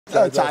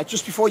Dave,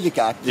 just before you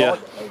go, yeah.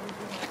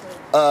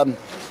 I'm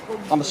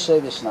a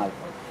service now.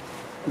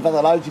 We've had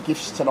a load of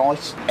gifts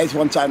tonight.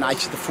 Everyone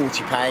donated the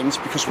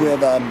 £40 because we're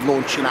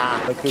launching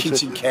our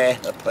Kids in Care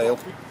appeal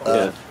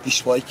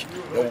this week.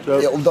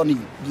 It'll run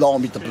in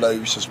line with the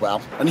Blues as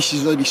well. And this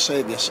is really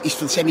serious. If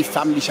there's any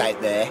families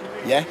out there,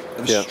 who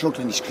are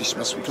struggling this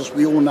Christmas, because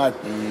we all know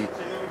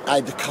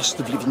how the cost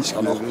of living's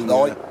gone up,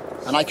 right?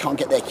 And they can't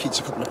get their kids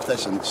a couple of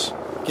presents.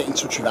 Get in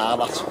touch with our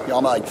lot, you know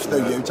what I mean?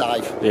 Through you,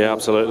 Dave. Yeah,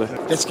 absolutely.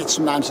 Let's get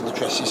some names and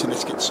addresses and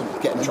let's get them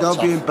dropped off.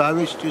 Don't be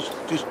embarrassed, just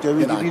do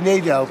it. If you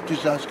need help,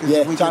 just ask us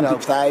if we can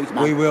help.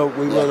 We will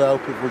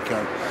help if we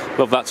can.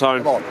 Love that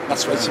tone. Come on,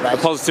 that's what it's about. A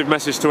positive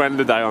message to end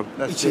the day on.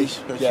 It is.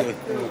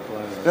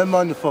 Never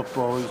mind the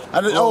football.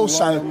 And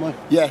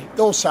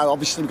also,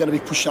 obviously we're going to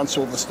be pushing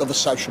onto all the other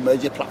social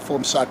media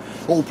platforms, so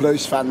all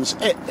Blues fans,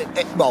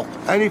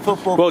 any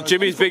football. Well,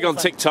 Jimmy's big on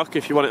TikTok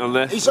if you want it on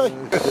there. Is he?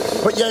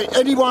 But yeah,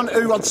 anyone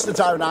who wants to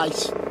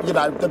donate, you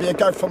know, there'll be a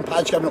GoFundMe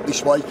page going up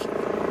this week,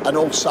 and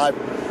also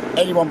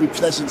anyone with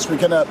presents, we're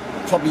going to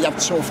probably have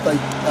 2 or 3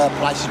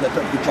 places where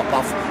people can drop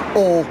off,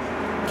 or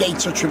get in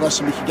touch with us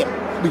and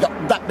we've got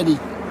that many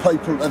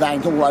people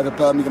around all over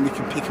Birmingham, we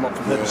can pick them up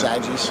from people's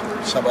houses.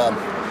 So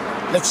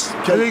let's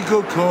get very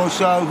good cause.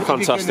 So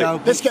fantastic.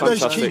 Let's get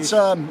those kids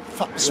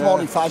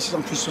smiling faces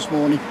on Christmas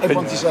morning.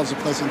 Everyone deserves a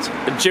present.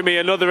 And Jimmy,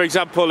 another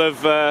example of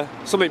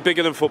something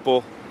bigger than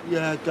football.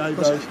 Yeah, Dave.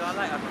 I like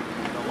that.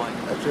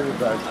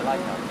 I like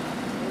that.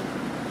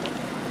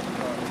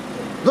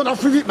 Run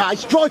off with it,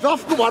 mate. Drive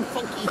off. Go on.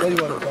 Fuck you.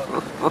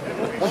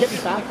 I'll get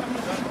you back.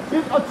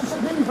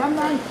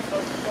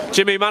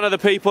 Jimmy, man of the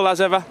people as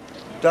ever.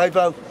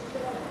 Davo.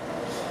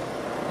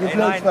 You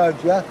Blues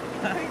fans, yeah?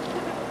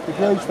 You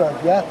Blues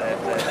fans, yeah?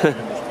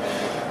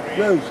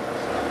 Blues.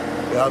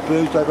 Yeah,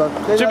 Blues,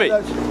 Davo. Jimmy,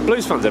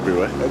 Blues fans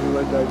everywhere.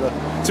 Everywhere,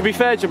 Davo. To be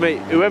fair, Jimmy,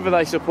 whoever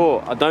they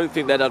support, I don't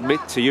think they'd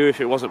admit to you if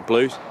it wasn't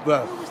Blues.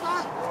 Well,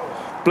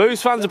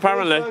 Blues fans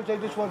apparently. Blues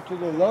fans, they just wanted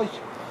the light.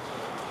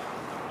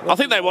 I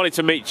think they wanted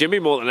to meet Jimmy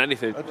more than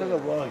anything. I don't know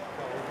why.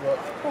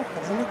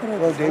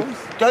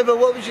 David,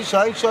 what was you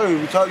saying? Sorry,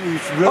 we told you.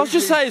 I was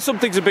just saying some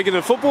things are bigger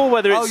than football,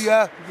 whether it's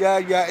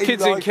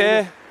Kids in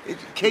Care.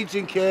 Kids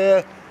in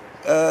Care,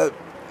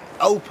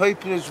 old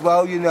people as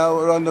well, you know,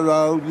 are on their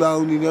own,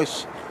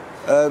 loneliness.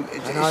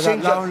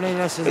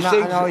 Loneliness is not a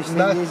nice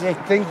thing, is it?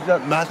 Things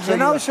that matter. You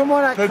know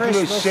someone at people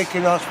Christmas. Who are sick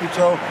in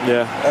hospital.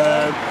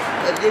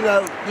 Yeah. You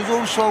know, there's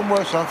all so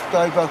much off,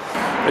 David.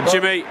 And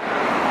Jimmy,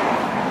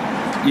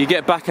 you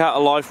get back out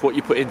of life what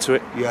you put into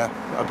it. Yeah,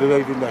 I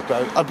believe in that,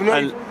 Dave.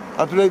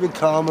 I believe in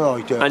karma,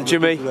 I do. And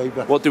Jimmy,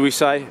 what do we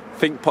say?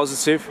 Think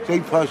positive.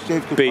 Think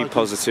positive. Be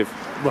positive.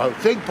 Well,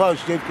 think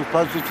positive because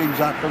positive things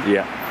happen.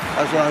 Yeah.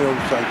 That's what I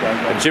always say, Dave.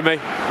 And Jimmy,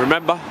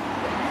 remember,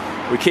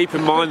 we keep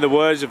in mind the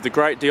words of the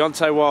great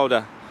Deontay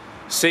Wilder.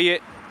 See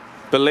it,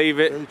 believe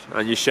it,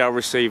 and you shall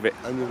receive it.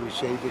 And you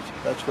receive it.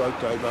 That's right,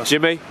 Dave.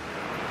 Jimmy,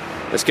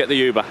 let's get the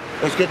Uber.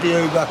 Let's get the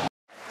Uber.